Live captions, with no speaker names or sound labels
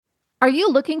Are you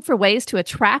looking for ways to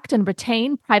attract and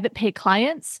retain private pay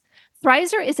clients?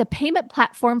 Thrizer is a payment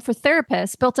platform for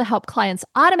therapists built to help clients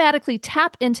automatically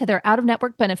tap into their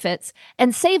out-of-network benefits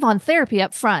and save on therapy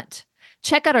up front.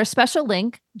 Check out our special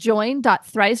link,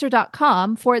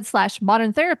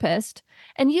 join.thrizer.com/modern therapist,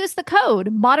 and use the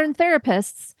code Modern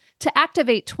Therapists to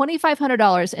activate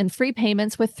 $2,500 in free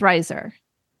payments with Thrizer.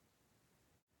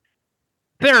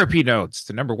 Therapy Notes,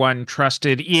 the #1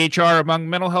 trusted EHR among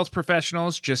mental health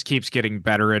professionals, just keeps getting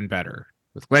better and better.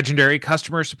 With legendary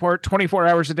customer support 24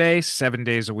 hours a day, 7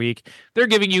 days a week, they're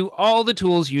giving you all the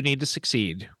tools you need to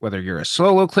succeed, whether you're a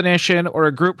solo clinician or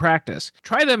a group practice.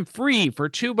 Try them free for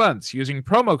 2 months using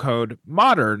promo code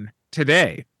MODERN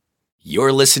today.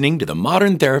 You're listening to the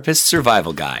Modern Therapist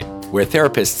Survival Guide, where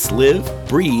therapists live,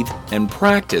 breathe, and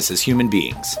practice as human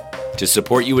beings. To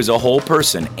support you as a whole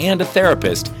person and a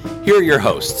therapist, here are your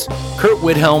hosts, Kurt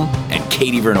Widhelm and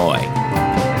Katie Vernoy.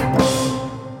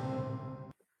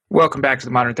 Welcome back to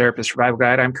the Modern Therapist Survival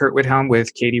Guide. I'm Kurt Widhelm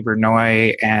with Katie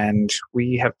Vernoy, and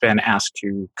we have been asked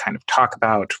to kind of talk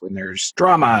about when there's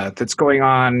drama that's going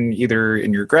on either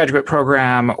in your graduate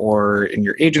program or in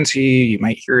your agency. You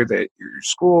might hear that your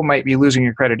school might be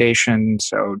losing accreditation.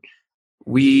 So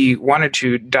we wanted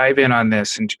to dive in on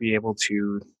this and to be able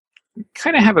to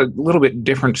kind of have a little bit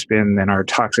different spin than our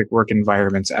toxic work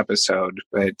environments episode.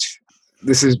 But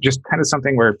this is just kind of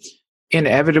something where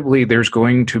inevitably there's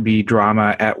going to be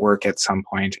drama at work at some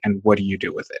point, and what do you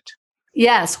do with it?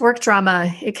 Yes, work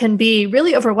drama. It can be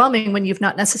really overwhelming when you've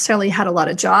not necessarily had a lot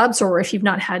of jobs, or if you've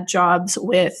not had jobs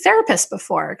with therapists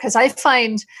before. Because I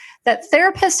find that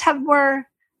therapists have more,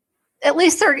 at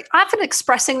least they're often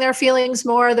expressing their feelings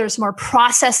more. There's more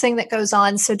processing that goes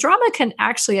on. So drama can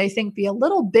actually, I think, be a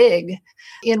little big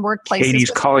in workplaces.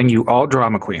 Katie's calling you all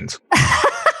drama queens.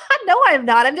 No, I'm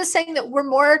not. I'm just saying that we're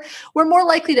more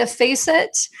likely to face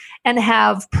it and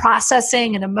have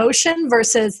processing and emotion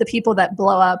versus the people that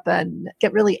blow up and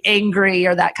get really angry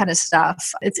or that kind of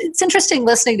stuff. It's interesting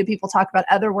listening to people talk about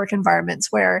other work environments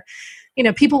where, you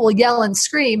know, people will yell and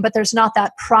scream, but there's not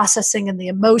that processing and the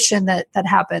emotion that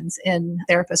happens in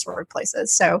therapist workplaces.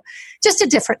 So just a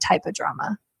different type of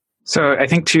drama. So I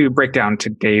think to break down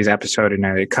today's episode in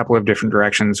a couple of different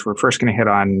directions, we're first going to hit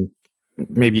on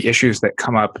maybe issues that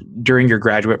come up during your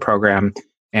graduate program.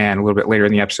 And a little bit later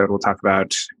in the episode, we'll talk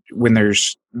about when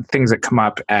there's things that come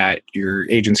up at your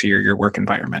agency or your work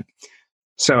environment.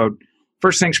 So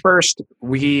first things first,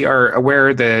 we are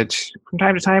aware that from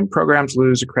time to time, programs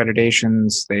lose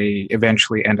accreditations. They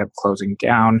eventually end up closing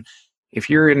down. If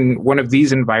you're in one of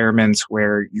these environments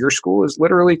where your school is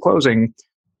literally closing,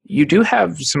 you do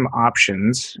have some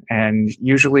options, and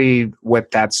usually what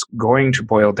that's going to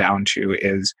boil down to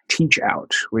is teach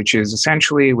out, which is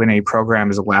essentially when a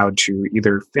program is allowed to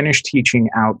either finish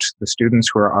teaching out the students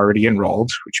who are already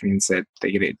enrolled, which means that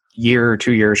they get a year or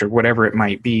 2 years or whatever it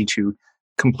might be to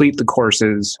complete the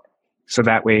courses, so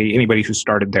that way anybody who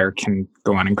started there can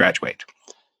go on and graduate.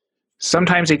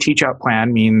 Sometimes a teach out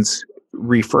plan means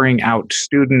referring out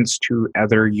students to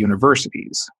other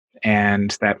universities,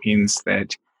 and that means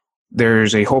that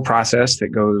there's a whole process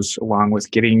that goes along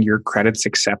with getting your credits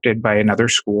accepted by another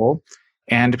school.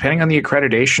 And depending on the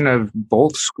accreditation of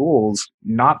both schools,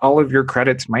 not all of your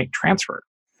credits might transfer.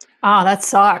 Oh, that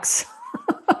sucks.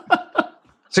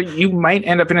 So you might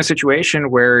end up in a situation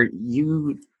where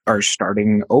you are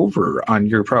starting over on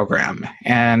your program.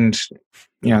 And,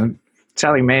 you know,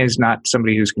 Sally Mae is not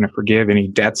somebody who's going to forgive any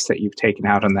debts that you've taken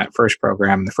out on that first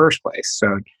program in the first place.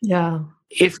 So yeah.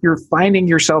 If you're finding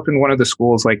yourself in one of the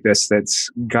schools like this that's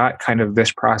got kind of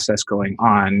this process going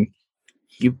on,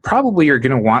 you probably are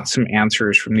going to want some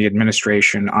answers from the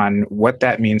administration on what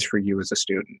that means for you as a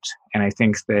student. And I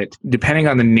think that depending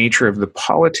on the nature of the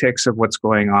politics of what's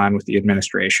going on with the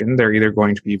administration, they're either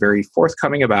going to be very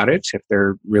forthcoming about it if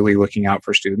they're really looking out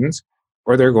for students,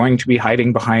 or they're going to be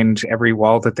hiding behind every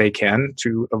wall that they can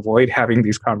to avoid having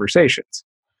these conversations.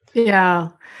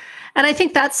 Yeah. And I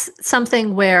think that's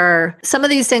something where some of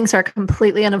these things are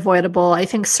completely unavoidable. I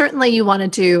think certainly you want to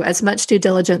do as much due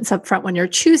diligence up front when you're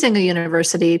choosing a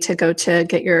university to go to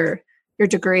get your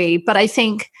degree. But I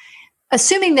think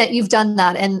assuming that you've done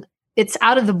that and it's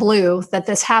out of the blue that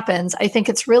this happens, I think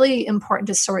it's really important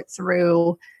to sort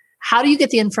through how do you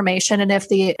get the information? And if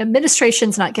the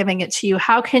administration's not giving it to you,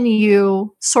 how can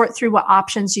you sort through what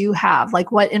options you have,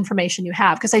 like what information you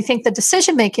have? Because I think the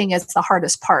decision-making is the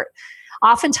hardest part.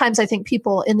 Oftentimes, I think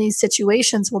people in these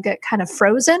situations will get kind of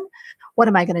frozen. What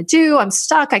am I going to do? I'm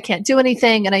stuck. I can't do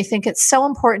anything. And I think it's so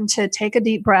important to take a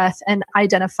deep breath and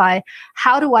identify,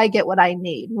 how do I get what I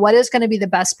need? What is going to be the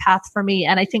best path for me?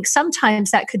 And I think sometimes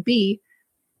that could be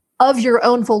of your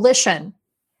own volition,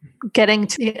 getting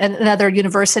to another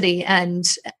university and,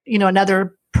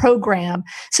 another program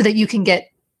so that you can get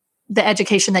the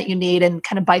education that you need and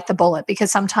kind of bite the bullet,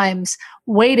 because sometimes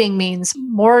waiting means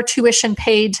more tuition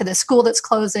paid to the school that's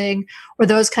closing or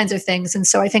those kinds of things. And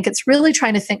so I think it's really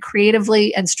trying to think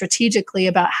creatively and strategically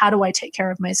about how do I take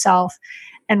care of myself,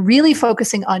 and really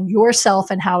focusing on yourself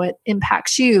and how it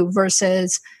impacts you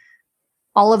versus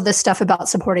all of this stuff about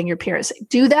supporting your peers.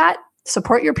 Do that,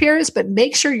 support your peers, but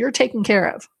make sure you're taken care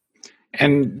of.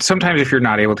 And sometimes if you're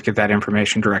not able to get that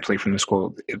information directly from the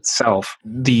school itself,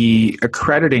 the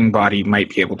accrediting body might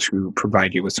be able to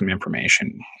provide you with some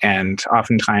information. And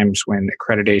oftentimes when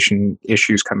accreditation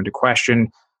issues come into question,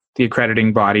 the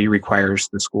accrediting body requires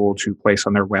the school to place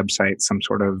on their website some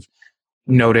sort of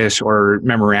notice or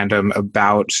memorandum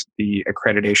about the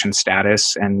accreditation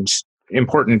status and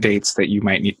important dates that you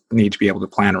might need to be able to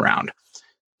plan around.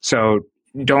 So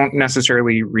don't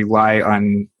necessarily rely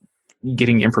on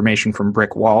getting information from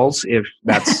brick walls if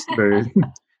that's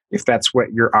if that's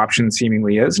what your option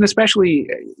seemingly is. And especially,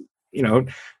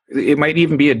 it might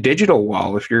even be a digital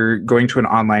wall if you're going to an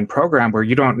online program where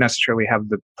you don't necessarily have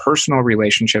the personal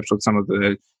relationships with some of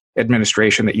the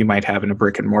administration that you might have in a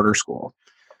brick and mortar school.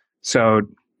 So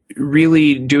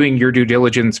really doing your due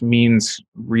diligence means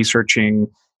researching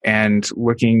and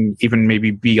looking even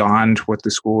maybe beyond what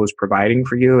the school is providing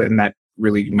for you. And that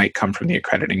really might come from the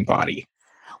accrediting body.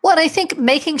 Well, and I think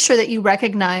making sure that you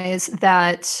recognize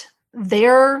that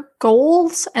their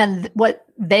goals and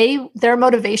their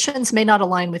motivations may not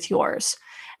align with yours.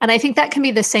 And I think that can be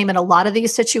the same in a lot of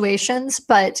these situations.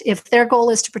 But if their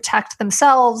goal is to protect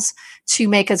themselves, to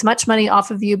make as much money off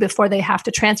of you before they have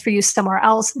to transfer you somewhere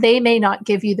else, they may not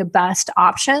give you the best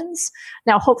options.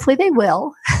 Now, hopefully they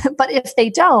will. But if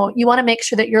they don't, you want to make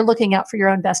sure that you're looking out for your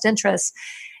own best interests.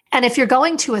 And if you're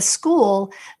going to a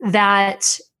school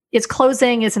that is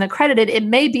closing, isn't accredited, it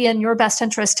may be in your best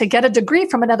interest to get a degree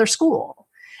from another school.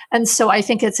 And so I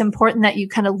think it's important that you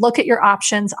kind of look at your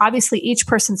options. Obviously, each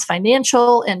person's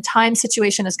financial and time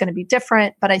situation is going to be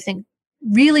different, but I think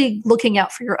really looking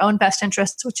out for your own best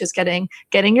interests, which is getting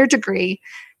your degree,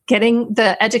 getting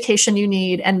the education you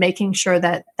need, and making sure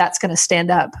that that's going to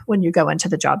stand up when you go into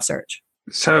the job search.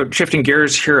 So shifting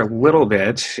gears here a little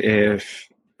bit,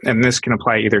 and this can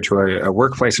apply either to a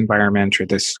workplace environment or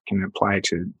this can apply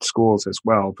to schools as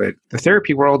well. But the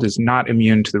therapy world is not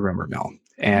immune to the rumor mill.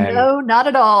 And, no, not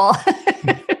at all.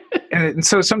 and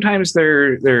so sometimes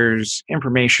there's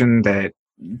information that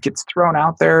gets thrown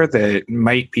out there that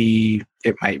might be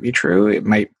true. It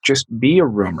might just be a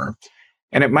rumor.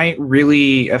 And it might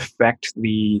really affect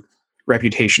the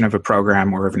reputation of a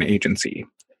program or of an agency.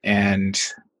 And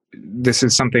this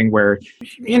is something where,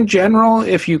 in general,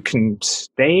 if you can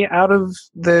stay out of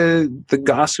the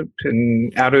gossip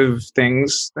and out of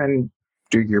things, then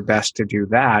do your best to do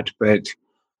that. But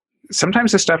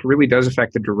sometimes this stuff really does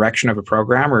affect the direction of a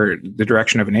program or the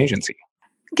direction of an agency.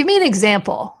 Give me an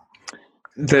example.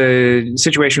 The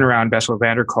situation around Bessel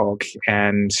van der Kolk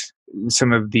and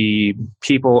some of the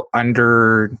people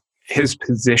under his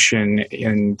position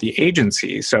in the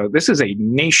agency. So this is a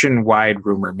nationwide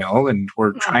rumor mill, and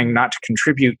we're trying not to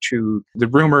contribute to the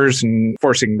rumors and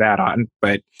forcing that on,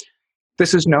 but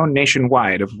this is known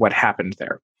nationwide of what happened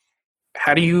there.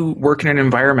 How do you work in an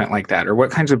environment like that? Or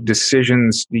what kinds of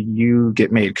decisions do you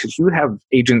get made? Because you have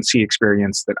agency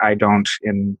experience that I don't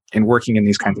in working in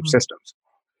these kinds of systems.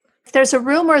 If there's a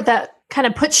rumor that kind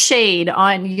of puts shade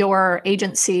on your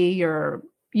agency, your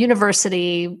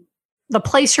university, the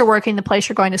place you're working, the place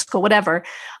you're going to school, whatever,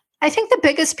 I think the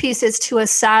biggest piece is to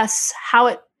assess how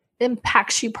it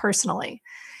impacts you personally.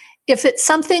 If it's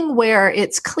something where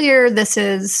it's clear this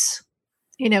is,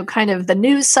 kind of the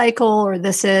news cycle, or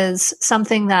this is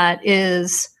something that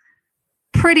is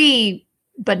pretty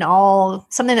banal,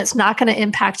 something that's not going to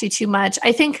impact you too much,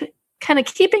 I think kind of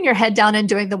keeping your head down and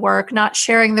doing the work, not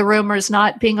sharing the rumors,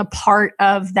 not being a part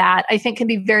of that, I think can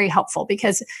be very helpful,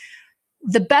 because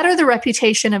the better the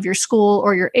reputation of your school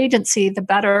or your agency, the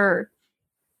better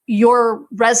your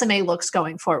resume looks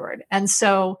going forward. And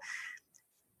so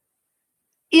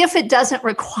if it doesn't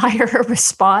require a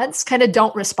response, kind of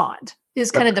don't respond is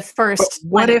kind of the first. But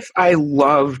what if I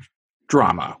love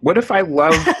drama? What if I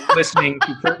love listening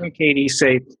to Kurt and Katie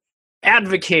say,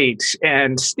 advocate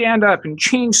and stand up and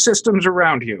change systems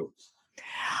around you?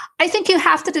 I think you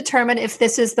have to determine if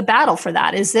this is the battle for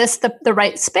that. Is this the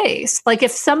right space? Like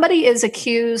if somebody is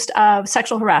accused of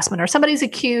sexual harassment, or somebody's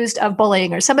accused of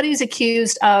bullying, or somebody's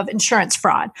accused of insurance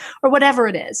fraud, or whatever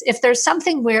it is, if there's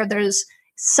something where there's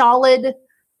solid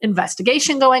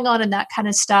investigation going on and that kind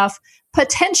of stuff,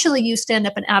 potentially you stand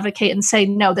up and advocate and say,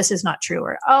 no, this is not true,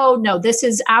 or, oh no, this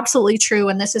is absolutely true,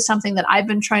 and this is something that I've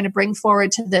been trying to bring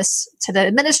forward to the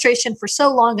administration for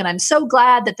so long, and I'm so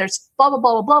glad that there's blah blah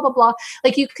blah blah blah blah.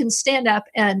 Like, you can stand up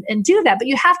and do that, but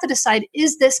you have to decide,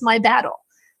 is this my battle?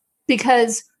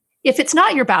 Because if it's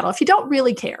not your battle, if you don't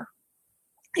really care,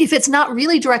 if it's not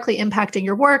really directly impacting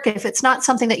your work, if it's not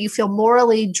something that you feel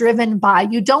morally driven by,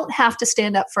 you don't have to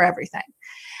stand up for everything.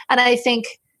 And I think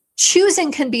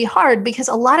choosing can be hard because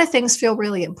a lot of things feel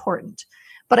really important.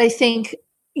 But I think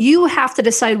you have to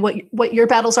decide what your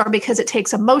battles are, because it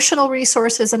takes emotional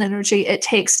resources and energy. It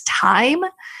takes time.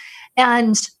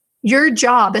 And your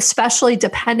job, especially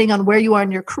depending on where you are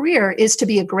in your career, is to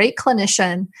be a great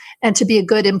clinician and to be a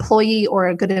good employee or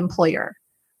a good employer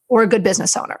or a good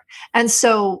business owner. And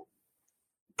so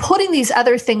putting these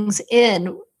other things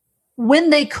in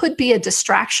when they could be a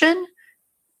distraction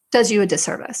does you a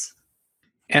disservice.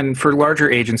 And for larger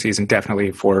agencies, and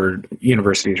definitely for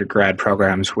universities or grad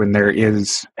programs, when there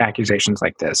is accusations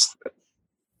like this,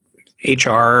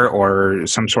 HR or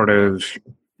some sort of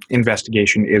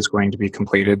investigation is going to be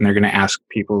completed, and they're going to ask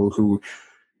people who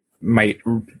might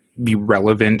be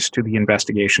relevant to the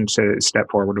investigation to step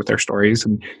forward with their stories.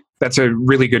 And that's a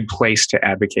really good place to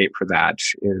advocate for that.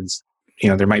 Is,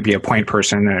 there might be a point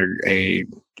person or a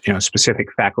specific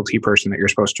faculty person that you're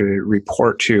supposed to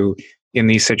report to in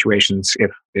these situations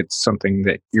if it's something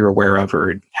that you're aware of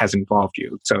or has involved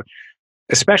you. So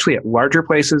especially at larger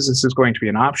places, this is going to be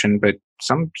an option, but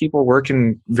some people work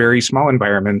in very small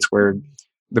environments where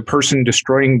the person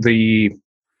destroying the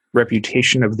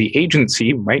reputation of the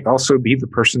agency might also be the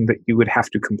person that you would have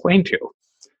to complain to.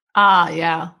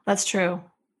 Yeah, that's true.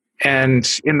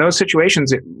 And in those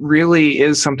situations, it really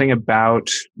is something about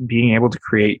being able to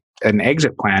create an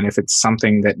exit plan if it's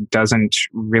something that doesn't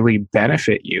really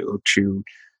benefit you to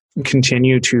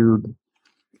continue to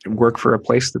work for a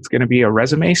place that's going to be a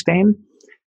resume stain.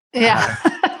 Yeah.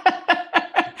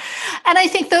 And I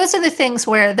think those are the things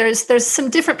where there's some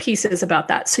different pieces about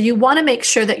that. So you want to make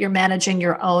sure that you're managing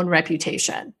your own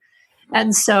reputation.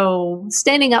 And so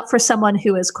standing up for someone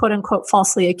who is quote unquote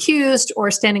falsely accused,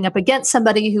 or standing up against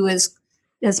somebody who has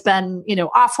been,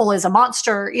 awful as a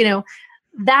monster,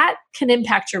 that can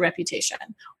impact your reputation.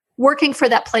 Working for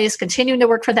that place, continuing to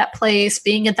work for that place,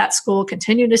 being at that school,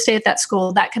 continuing to stay at that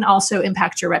school, that can also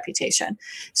impact your reputation.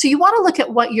 So you want to look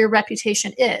at what your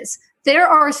reputation is. There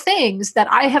are things that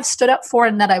I have stood up for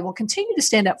and that I will continue to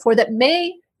stand up for that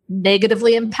may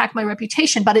negatively impact my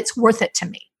reputation, but it's worth it to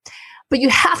me. But you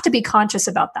have to be conscious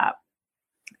about that.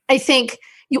 I think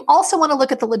you also want to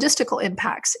look at the logistical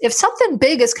impacts. If something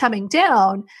big is coming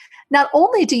down, not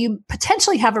only do you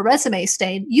potentially have a resume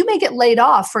stain, you may get laid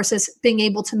off versus being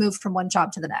able to move from one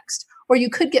job to the next. Or you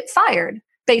could get fired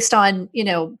based on,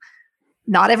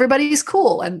 not everybody's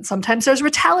cool. And sometimes there's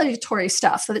retaliatory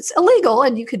stuff that's illegal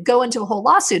and you could go into a whole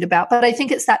lawsuit about. But I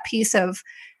think it's that piece of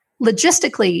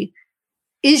logistically,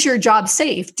 is your job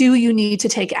safe? Do you need to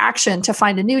take action to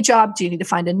find a new job? Do you need to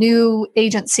find a new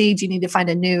agency? Do you need to find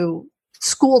a new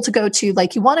school to go to?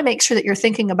 Like, you want to make sure that you're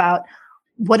thinking about,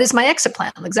 what is my exit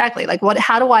plan? Exactly. Like,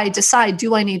 how do I decide,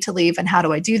 do I need to leave, and how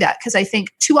do I do that? Because I think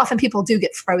too often people do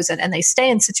get frozen and they stay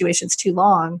in situations too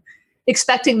long,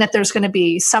 expecting that there's going to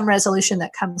be some resolution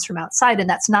that comes from outside. And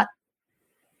that's not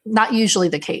usually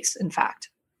the case, in fact.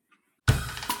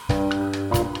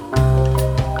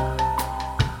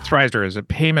 Thrizer is a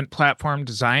payment platform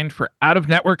designed for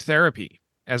out-of-network therapy.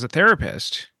 As a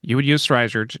therapist, you would use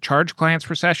Thrizer to charge clients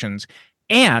for sessions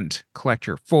and collect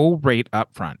your full rate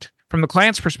upfront. From the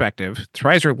client's perspective,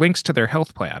 Thrizer links to their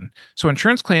health plan, so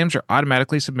insurance claims are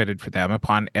automatically submitted for them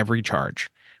upon every charge.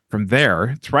 From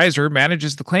there, Thrizer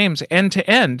manages the claims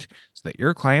end-to-end so that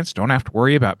your clients don't have to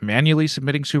worry about manually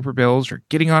submitting super bills or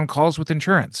getting on calls with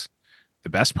insurance. The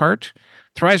best part?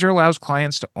 Thrizer allows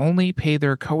clients to only pay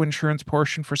their co-insurance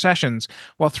portion for sessions,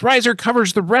 while Thrizer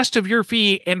covers the rest of your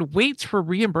fee and waits for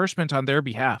reimbursement on their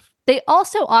behalf. They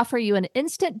also offer you an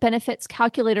instant benefits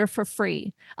calculator for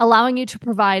free, allowing you to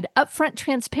provide upfront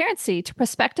transparency to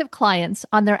prospective clients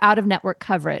on their out-of-network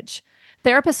coverage.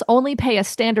 Therapists only pay a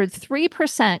standard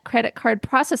 3% credit card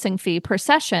processing fee per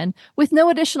session with no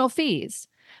additional fees.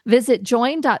 Visit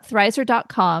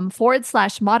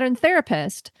join.thrizer.com/modern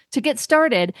therapist to get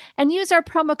started and use our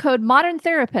promo code Modern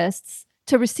Therapists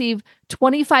to receive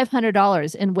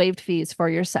 $2,500 in waived fees for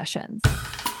your sessions.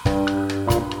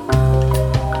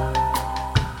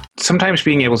 Sometimes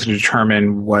being able to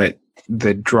determine what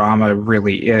the drama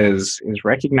really is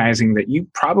recognizing that you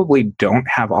probably don't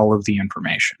have all of the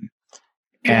information.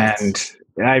 Yes. And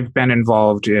I've been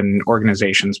involved in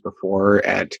organizations before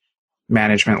at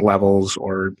management levels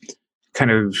or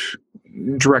kind of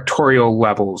directorial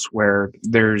levels where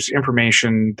there's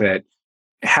information that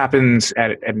happens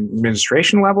at an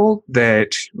administration level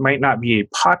that might not be a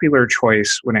popular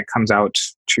choice when it comes out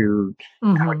to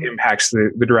how it impacts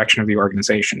the direction of the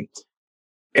organization.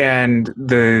 And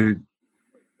the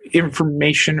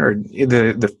information or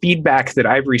the feedback that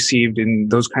I've received in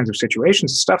those kinds of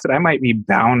situations is stuff that I might be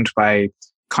bound by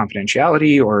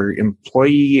confidentiality or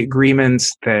employee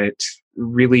agreements that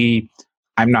really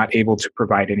I'm not able to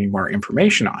provide any more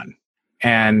information on.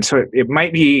 And so it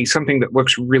might be something that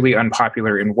looks really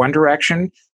unpopular in one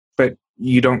direction, but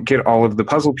you don't get all of the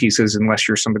puzzle pieces unless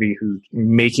you're somebody who's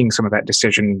making some of that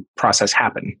decision process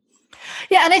happen.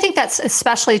 Yeah, and I think that's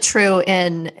especially true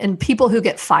in people who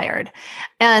get fired.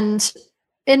 And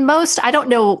in most, I don't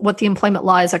know what the employment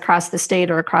law is across the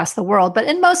state or across the world, but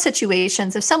in most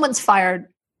situations, if someone's fired,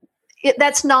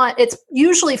 it's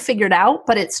usually figured out,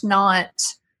 but it's not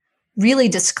really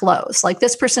disclosed. Like,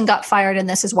 this person got fired and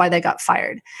this is why they got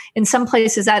fired. In some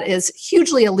places, that is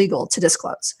hugely illegal to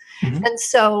disclose. And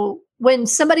so when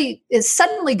somebody is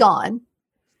suddenly gone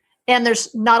and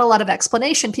there's not a lot of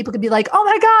explanation, people could be like, oh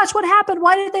my gosh, what happened?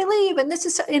 Why did they leave? And this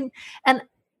is, and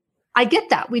I get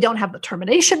that. We don't have the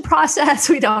termination process.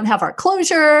 We don't have our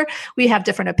closure. We have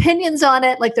different opinions on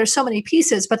it. Like, there's so many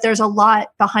pieces, but there's a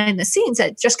lot behind the scenes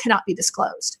that just cannot be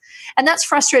disclosed. And that's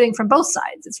frustrating from both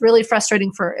sides. It's really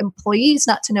frustrating for employees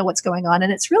not to know what's going on.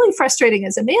 And it's really frustrating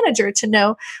as a manager to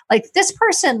know, like, this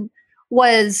person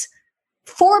was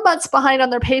 4 months behind on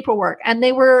their paperwork and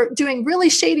they were doing really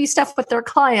shady stuff with their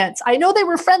clients. I know they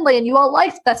were friendly and you all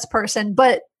liked this person,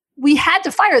 but we had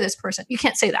to fire this person. You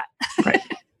can't say that. Right.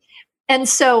 And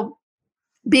so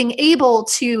being able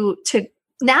to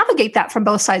navigate that from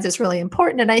both sides is really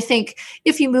important. And I think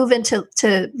if you move into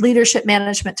leadership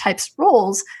management types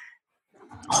roles,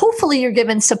 hopefully you're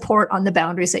given support on the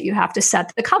boundaries that you have to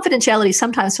set. The confidentiality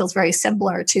sometimes feels very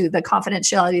similar to the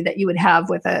confidentiality that you would have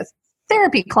with a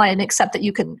therapy client, except that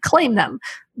you can claim them.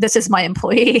 This is my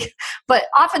employee. But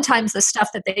oftentimes the stuff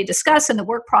that they discuss in the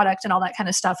work product and all that kind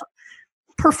of stuff,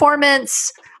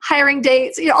 performance, hiring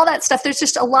dates, all that stuff. There's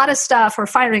just a lot of stuff, or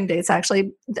firing dates,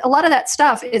 actually. A lot of that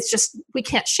stuff is just, we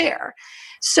can't share.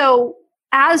 So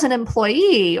as an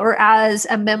employee or as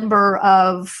a member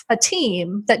of a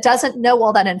team that doesn't know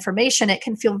all that information, it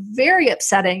can feel very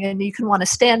upsetting. And you can want to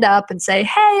stand up and say,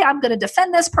 hey, I'm going to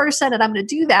defend this person and I'm going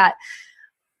to do that.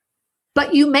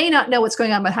 But you may not know what's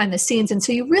going on behind the scenes. And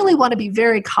so you really want to be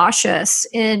very cautious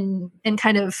in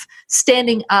kind of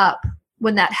standing up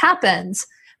when that happens,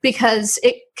 because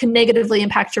it can negatively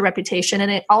impact your reputation, and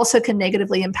it also can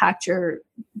negatively impact your,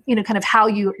 kind of how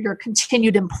your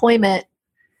continued employment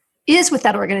is with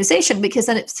that organization, because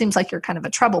then it seems like you're kind of a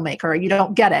troublemaker. You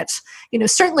don't get it.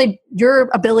 Certainly your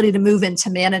ability to move into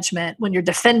management when you're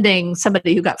defending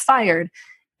somebody who got fired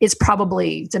is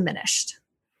probably diminished.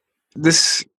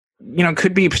 This,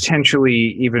 could be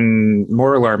potentially even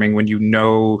more alarming when you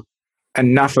know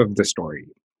enough of the story.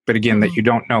 But again, that you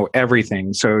don't know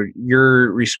everything. So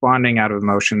you're responding out of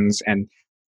emotions. And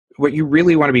what you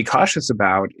really want to be cautious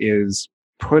about is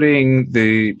putting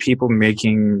the people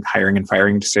making hiring and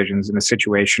firing decisions in a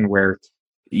situation where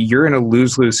you're in a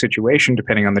lose-lose situation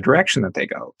depending on the direction that they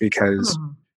go. Because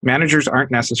managers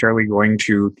aren't necessarily going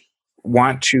to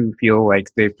want to feel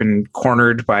like they've been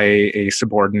cornered by a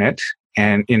subordinate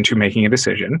and into making a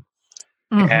decision.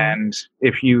 And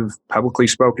if you've publicly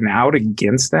spoken out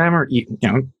against them, or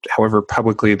however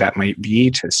publicly that might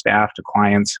be, to staff, to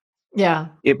clients,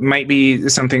 it might be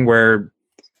something where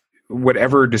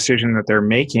whatever decision that they're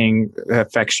making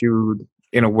affects you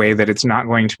in a way that it's not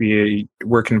going to be a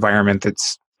work environment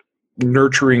that's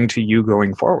nurturing to you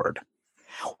going forward.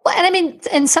 Well, and I mean,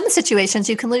 in some situations,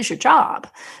 you can lose your job.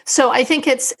 So I think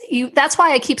that's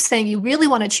why I keep saying you really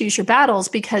want to choose your battles,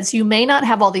 because you may not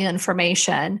have all the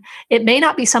information. It may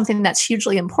not be something that's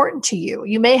hugely important to you.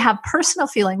 You may have personal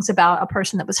feelings about a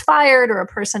person that was fired or a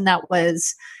person that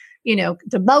was,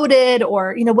 demoted,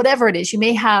 or, whatever it is. You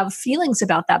may have feelings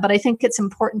about that, but I think it's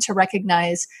important to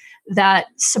recognize that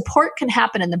support can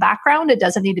happen in the background. It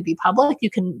doesn't need to be public.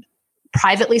 You can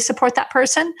privately support that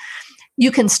person. You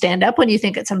can stand up when you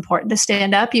think it's important to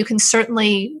stand up. You can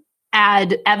certainly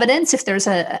add evidence if there's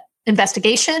a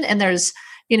investigation and there's,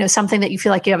 something that you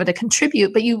feel like you have to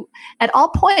contribute. But you, at all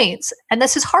points, and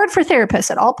this is hard for therapists,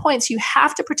 at all points, you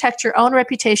have to protect your own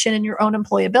reputation and your own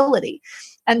employability.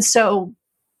 And so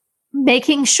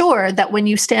making sure that when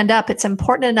you stand up, it's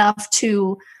important enough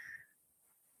to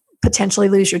potentially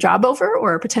lose your job over,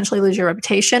 or potentially lose your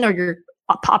reputation or your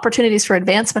opportunities for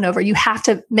advancement over, you have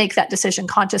to make that decision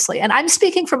consciously. And I'm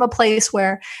speaking from a place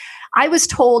where I was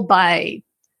told by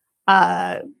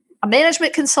a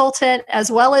management consultant,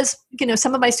 as well as,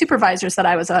 some of my supervisors, that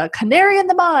I was a canary in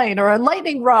the mine or a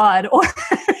lightning rod, or,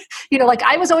 like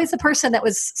I was always the person that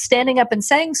was standing up and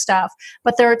saying stuff.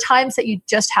 But there are times that you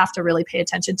just have to really pay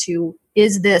attention to,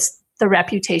 is this the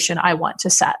reputation I want to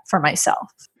set for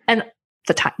myself? And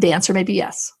the answer may be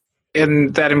yes.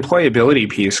 And that employability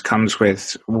piece comes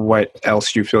with what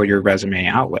else you fill your resume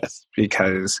out with,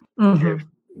 because,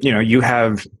 you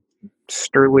have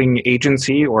sterling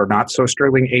agency or not so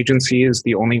sterling agency is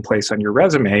the only place on your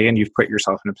resume, and you've put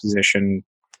yourself in a position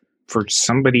for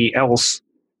somebody else.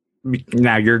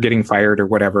 Now you're getting fired or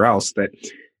whatever else, that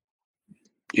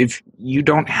if you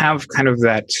don't have kind of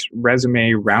that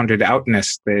resume rounded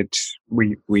outness that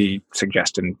we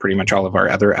suggest in pretty much all of our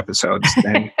other episodes,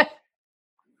 then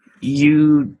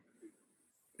you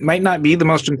might not be the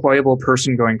most employable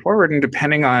person going forward. And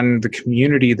depending on the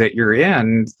community that you're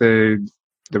in, the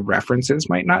references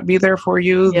might not be there for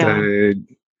you. Yeah. The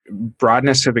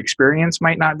broadness of experience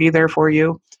might not be there for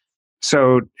you.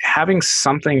 So having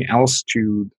something else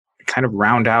to kind of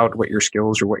round out what your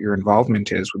skills or what your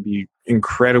involvement is would be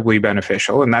incredibly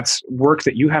beneficial. And that's work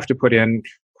that you have to put in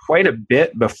quite a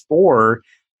bit before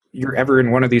you're ever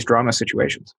in one of these drama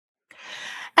situations.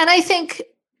 And I think,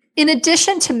 in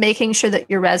addition to making sure that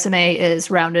your resume is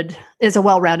a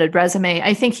well-rounded resume,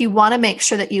 I think you want to make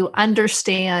sure that you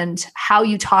understand how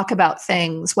you talk about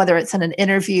things, whether it's in an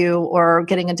interview or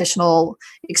getting additional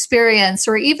experience,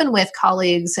 or even with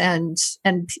colleagues and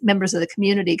members of the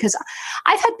community. Because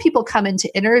I've had people come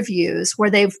into interviews where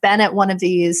they've been at one of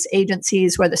these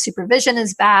agencies where the supervision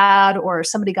is bad, or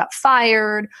somebody got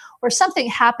fired, or something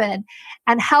happened,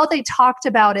 and how they talked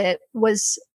about it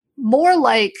was more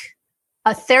like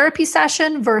a therapy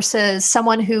session versus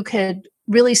someone who could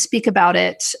really speak about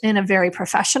it in a very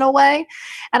professional way.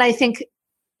 And I think,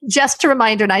 just a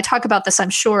reminder, and I talk about this,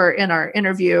 I'm sure, in our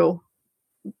interview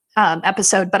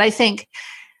episode, but I think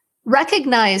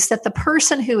recognize that the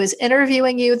person who is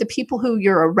interviewing you, the people who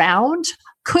you're around,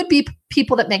 could be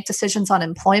people that make decisions on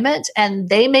employment, and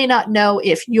they may not know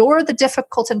if you're the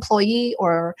difficult employee,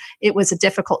 or it was a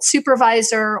difficult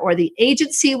supervisor, or the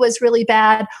agency was really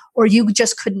bad, or you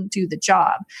just couldn't do the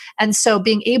job. And so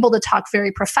being able to talk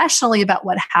very professionally about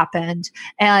what happened,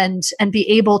 and be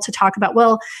able to talk about,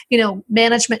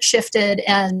 management shifted,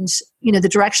 and the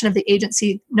direction of the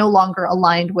agency no longer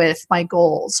aligned with my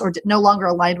goals, or no longer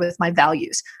aligned with my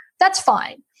values. That's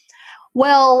fine.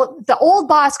 Well, the old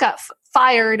boss got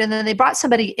fired, and then they brought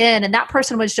somebody in, and that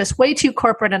person was just way too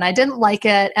corporate, and I didn't like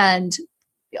it. And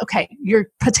okay, you're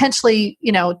potentially,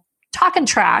 talking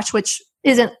trash, which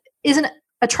isn't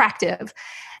attractive.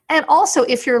 And also,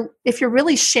 if you're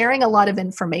really sharing a lot of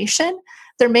information,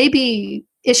 there may be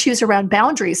issues around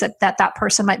boundaries that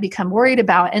person might become worried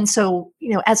about. And so,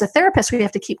 as a therapist, we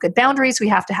have to keep good boundaries. We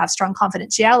have to have strong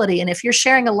confidentiality. And if you're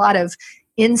sharing a lot of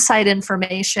inside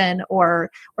information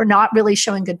or not really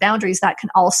showing good boundaries, that can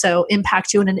also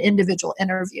impact you in an individual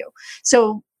interview.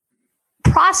 So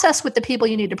process with the people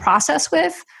you need to process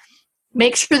with.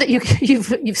 Make sure that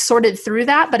you've sorted through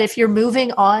that. But if you're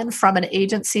moving on from an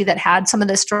agency that had some of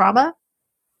this drama,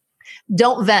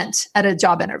 don't vent at a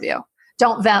job interview.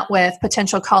 Don't vent with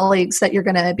potential colleagues that you're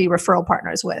going to be referral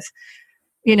partners with,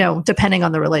 depending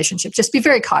on the relationship. Just be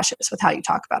very cautious with how you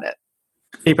talk about it.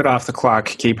 Keep it off the clock.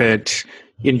 Keep it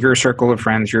in your circle of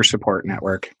friends, your support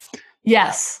network.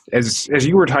 Yes. As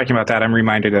you were talking about that, I'm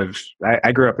reminded of,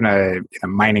 I grew up in a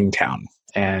mining town,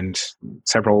 and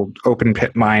several open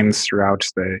pit mines throughout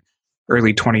the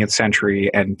early 20th century.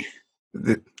 And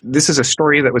this is a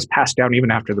story that was passed down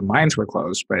even after the mines were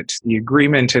closed. But the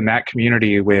agreement in that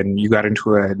community when you got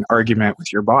into an argument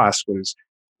with your boss was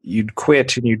you'd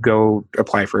quit and you'd go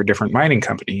apply for a different mining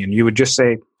company. And you would just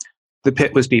say, the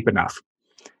pit was deep enough.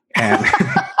 And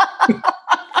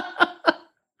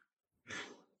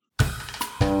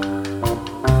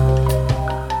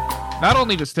not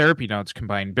only does Therapy Notes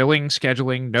combine billing,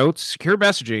 scheduling, notes, secure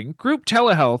messaging, group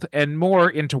telehealth, and more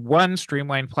into one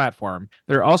streamlined platform,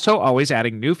 they're also always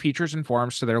adding new features and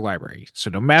forms to their library. So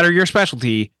no matter your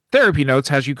specialty, Therapy Notes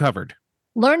has you covered.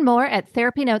 Learn more at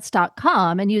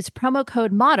therapynotes.com and use promo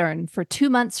code MODERN for 2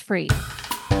 months free.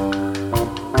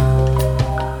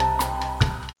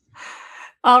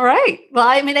 All right. Well,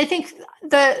 I think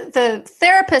the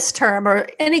therapist term, or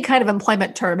any kind of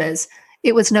employment term, is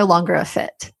it was no longer a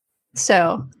fit.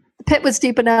 So the pit was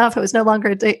deep enough. It was no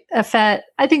longer a fit.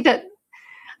 I think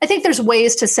there's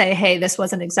ways to say, hey, this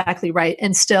wasn't exactly right,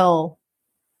 and still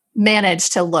manage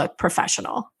to look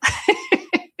professional.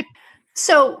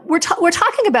 So we're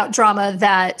talking about drama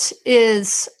that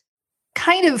is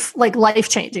kind of like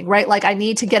life-changing, right? Like I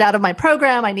need to get out of my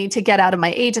program, I need to get out of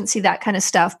my agency, that kind of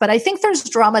stuff. But I think there's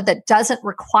drama that doesn't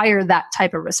require that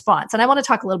type of response. And I want to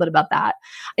talk a little bit about that.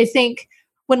 I think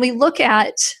when we look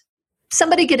at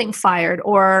somebody getting fired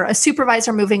or a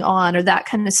supervisor moving on or that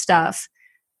kind of stuff,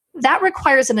 that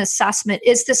requires an assessment.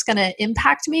 Is this going to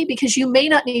impact me? Because you may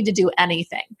not need to do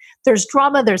anything. There's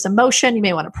drama, there's emotion. You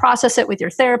may want to process it with your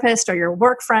therapist or your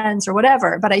work friends or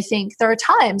whatever. But I think there are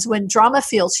times when drama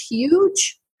feels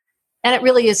huge and it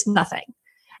really is nothing.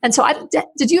 And so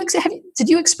did you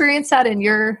experience that in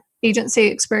your agency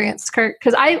experience, Kurt?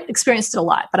 Because I experienced it a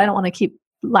lot, but I don't want to keep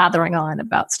lathering on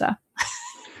about stuff.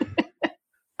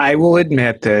 I will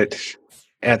admit that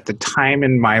at the time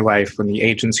in my life when the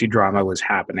agency drama was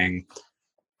happening,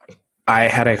 I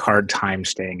had a hard time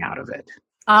staying out of it.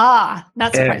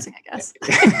 Not surprising, I guess.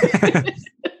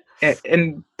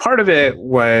 And part of it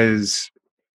was,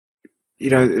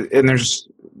 and there's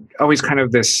always kind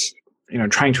of this,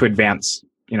 trying to advance.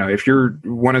 If you're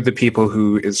one of the people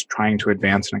who is trying to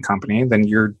advance in a company, then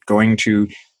you're going to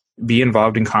be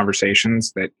involved in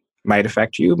conversations that might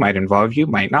affect you, might involve you,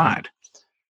 might not.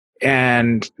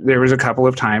 And there was a couple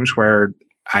of times where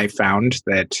I found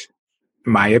that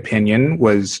my opinion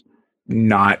was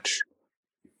not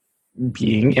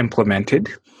being implemented.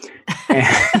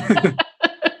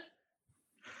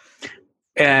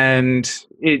 And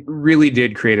it really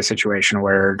did create a situation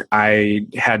where I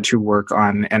had to work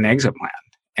on an exit plan.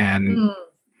 And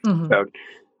so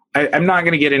I'm not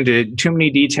going to get into too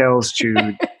many details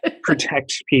to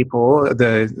protect people.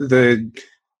 The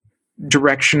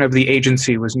direction of the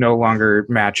agency was no longer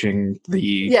matching the...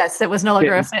 Yes, it was no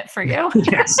longer a fit for you.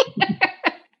 Yes.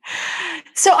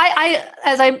 So I,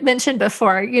 as I mentioned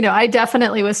before, I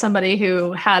definitely was somebody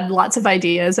who had lots of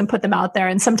ideas and put them out there,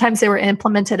 and sometimes they were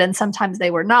implemented and sometimes they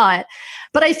were not.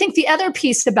 But I think the other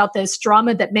piece about this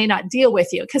drama that may not deal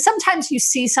with you, because sometimes you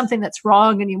see something that's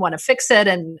wrong and you want to fix it.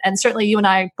 And certainly you and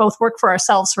I both work for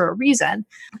ourselves for a reason.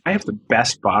 I have the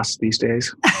best boss these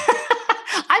days.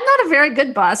 I'm not a very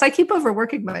good boss. I keep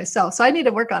overworking myself, so I need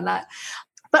to work on that.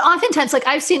 But oftentimes, like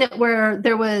I've seen it where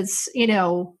there was,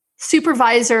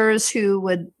 supervisors who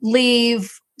would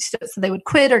leave, so they would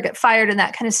quit or get fired and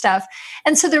that kind of stuff.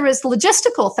 And so there was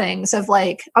logistical things of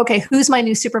like, okay, who's my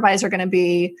new supervisor going to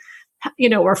be?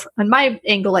 Or on my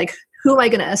angle, like, who am I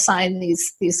going to assign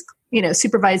these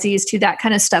supervisees to, that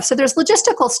kind of stuff. So there's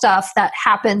logistical stuff that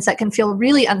happens that can feel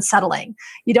really unsettling.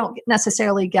 You don't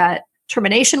necessarily get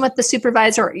termination with the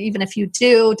supervisor, or even if you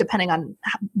do, depending on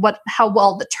how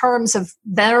well the terms of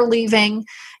their leaving,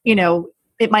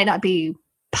 it might not be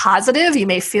positive. You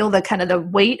may feel the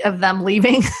weight of them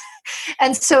leaving.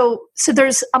 And so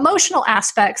there's emotional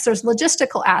aspects, there's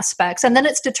logistical aspects, and then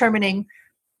it's determining,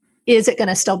 is it going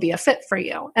to still be a fit for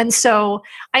you? And so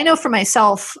I know for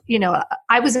myself,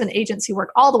 I was in agency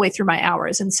work all the way through my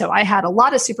hours. And so I had a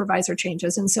lot of supervisor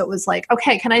changes. And so it was like,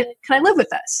 okay, can I live with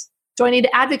this? Do I need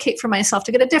to advocate for myself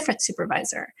to get a different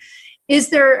supervisor? Does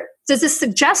this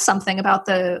suggest something about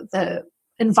the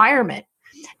environment?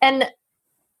 And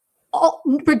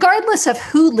regardless of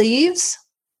who leaves,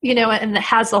 and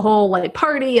has the whole like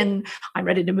party and I'm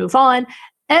ready to move on,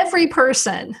 every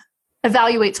person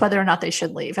evaluates whether or not they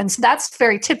should leave. And so that's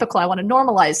very typical. I want to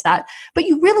normalize that. But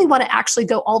you really want to actually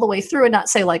go all the way through and not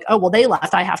say like, oh, well, they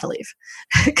left, I have to leave.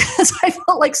 Because I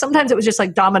felt like sometimes it was just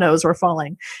like dominoes were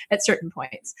falling at certain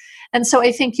points. And so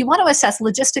I think you want to assess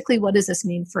logistically, what does this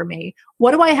mean for me?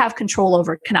 What do I have control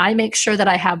over? Can I make sure that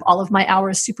I have all of my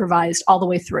hours supervised all the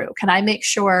way through? Can I make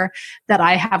sure that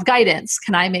I have guidance?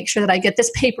 Can I make sure that I get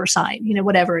this paper signed?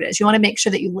 Whatever it is. You want to make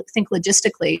sure that you think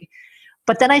logistically.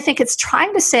 But then I think it's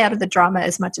trying to stay out of the drama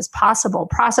as much as possible,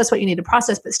 process what you need to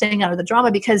process, but staying out of the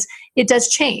drama, because it does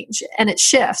change and it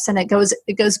shifts and it goes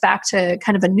back to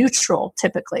kind of a neutral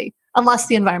typically, unless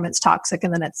the environment's toxic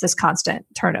and then it's this constant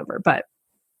turnover. But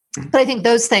I think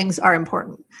those things are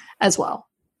important as well.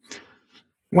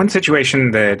 One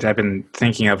situation that I've been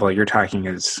thinking of while you're talking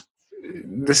is,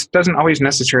 this doesn't always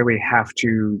necessarily have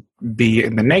to be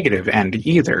in the negative end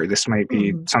either. This might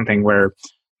be something where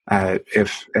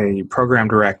if a program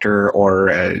director or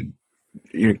a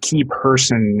key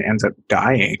person ends up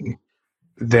dying,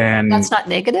 then... That's not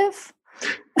negative?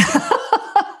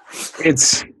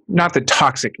 It's not the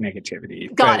toxic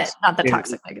negativity. Got it. Not the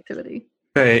toxic negativity.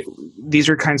 But these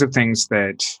are kinds of things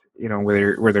that,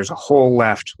 where there's a hole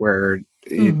left, where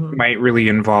it might really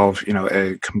involve,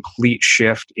 a complete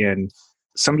shift in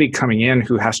somebody coming in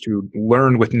who has to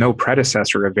learn with no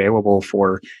predecessor available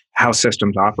for how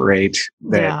systems operate,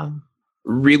 that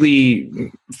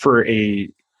really for a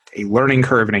learning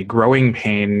curve and a growing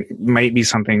pain might be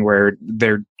something where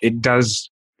it does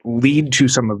lead to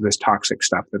some of this toxic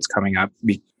stuff that's coming up.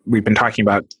 We've been talking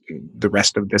about the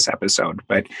rest of this episode,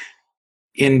 but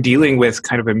in dealing with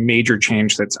kind of a major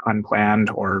change that's unplanned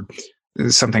or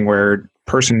something where a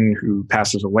person who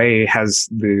passes away has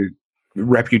the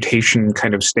reputation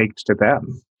kind of staked to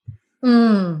them.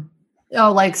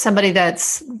 Oh, like somebody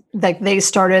that's like they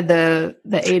started the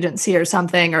agency or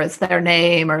something, or it's their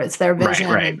name or it's their vision.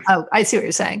 Right. Oh, I see what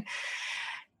you're saying.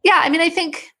 Yeah. I mean, I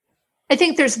think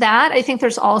there's that. I think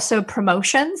there's also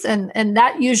promotions, and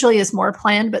that usually is more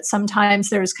planned, but sometimes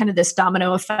there's kind of this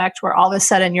domino effect where all of a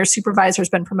sudden your supervisor's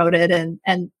been promoted and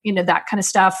that kind of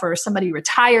stuff, or somebody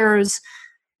retires,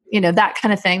 that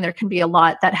kind of thing. There can be a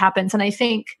lot that happens. And I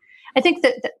think that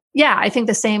I think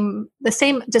the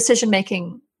same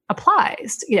decision-making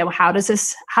applies. How does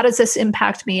this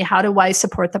impact me? How do I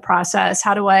support the process?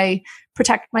 How do I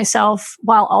protect myself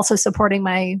while also supporting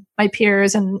my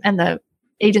peers and the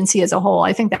agency as a whole?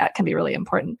 I think that can be really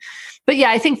important. But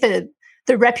yeah, I think that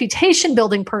the reputation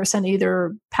building person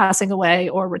either passing away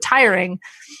or retiring,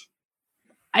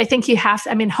 I think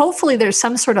hopefully there's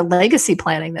some sort of legacy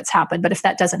planning that's happened. But if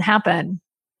that doesn't happen,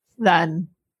 then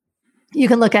you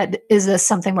can look at, is this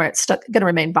something where it's going to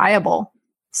remain viable?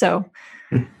 So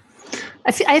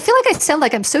I feel like I sound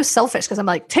like I'm so selfish because I'm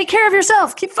like, take care of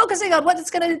yourself, keep focusing on what it's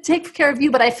going to take care of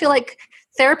you. But I feel like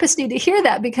therapists need to hear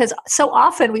that, because so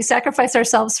often we sacrifice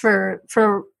ourselves for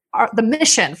the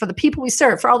mission, for the people we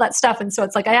serve, for all that stuff. And so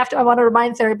it's like, I want to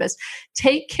remind therapists,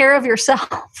 take care of yourself.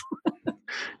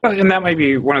 Well, and that might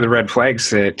be one of the red flags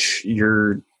that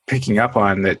you're picking up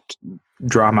on, that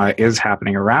drama is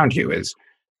happening around you, is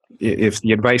if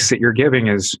the advice that you're giving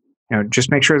is,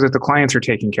 just make sure that the clients are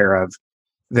taken care of,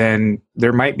 then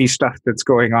there might be stuff that's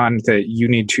going on that you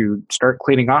need to start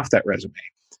cleaning off that resume.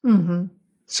 Mm-hmm.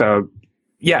 So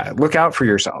yeah, look out for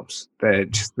yourselves,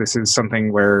 that this is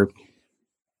something where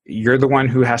you're the one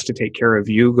who has to take care of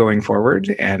you going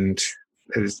forward. And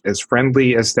as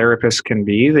friendly as therapists can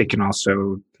be, they can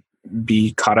also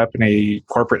be caught up in a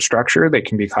corporate structure. They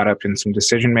can be caught up in some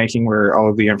decision-making where all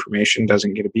of the information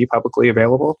doesn't get to be publicly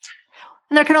available.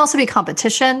 And there can also be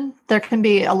competition. There can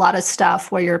be a lot of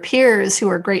stuff where your peers who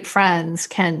are great friends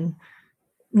can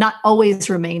not always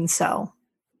remain so.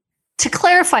 To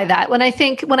clarify that, when I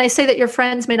say that your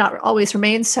friends may not always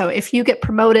remain so, if you get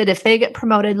promoted, if they get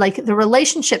promoted, like the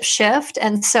relationships shift.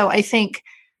 And so I think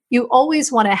you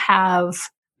always want to have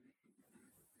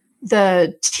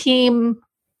the team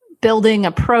building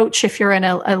approach if you're in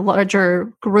a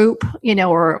larger group,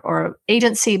 or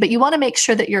agency, but you want to make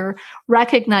sure that you're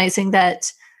recognizing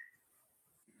that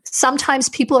sometimes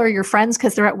people are your friends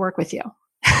because they're at work with you.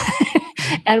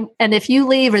 and if you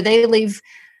leave or they leave,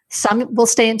 some will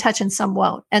stay in touch and some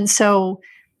won't. And so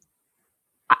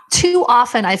too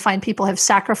often I find people have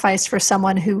sacrificed for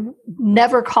someone who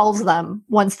never calls them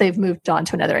once they've moved on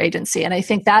to another agency. And I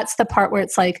think that's the part where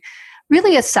it's like,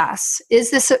 really assess,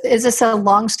 is this a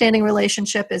long-standing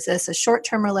relationship? Is this a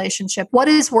short-term relationship? What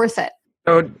is worth it?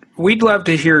 So we'd love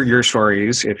to hear your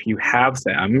stories, if you have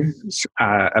them,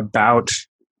 about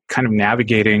kind of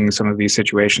navigating some of these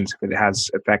situations if it has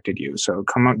affected you. So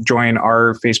come up, join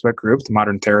our Facebook group, the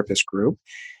Modern Therapist Group,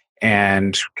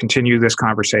 and continue this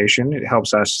conversation. It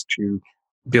helps us to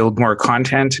build more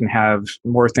content and have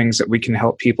more things that we can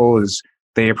help people as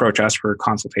they approach us for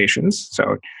consultations.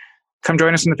 So come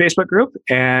join us in the Facebook group.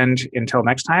 And until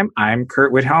next time, I'm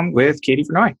Kurt Whithelm with Katie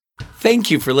Vernoy. Thank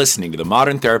you for listening to the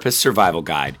Modern Therapist Survival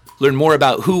Guide. Learn more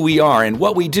about who we are and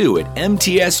what we do at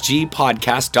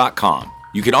mtsgpodcast.com.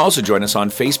 You can also join us on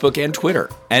Facebook and Twitter.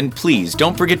 And please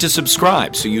don't forget to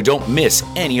subscribe so you don't miss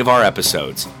any of our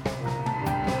episodes.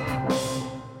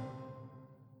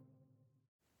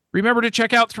 Remember to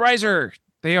check out Thrizer.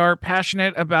 They are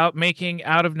passionate about making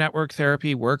out-of-network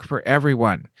therapy work for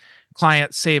everyone.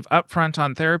 Clients save upfront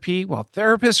on therapy while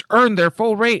therapists earn their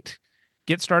full rate.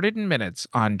 Get started in minutes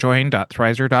on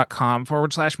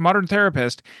join.thrizer.com/modern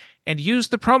therapist and use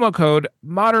the promo code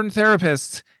Modern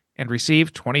Therapists and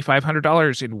receive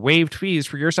 $2,500 in waived fees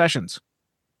for your sessions.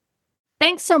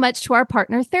 Thanks so much to our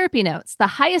partner, Therapy Notes, the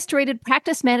highest rated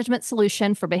practice management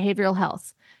solution for behavioral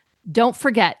health. Don't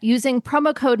forget, using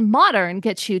promo code MODERN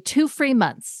gets you 2 free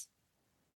months.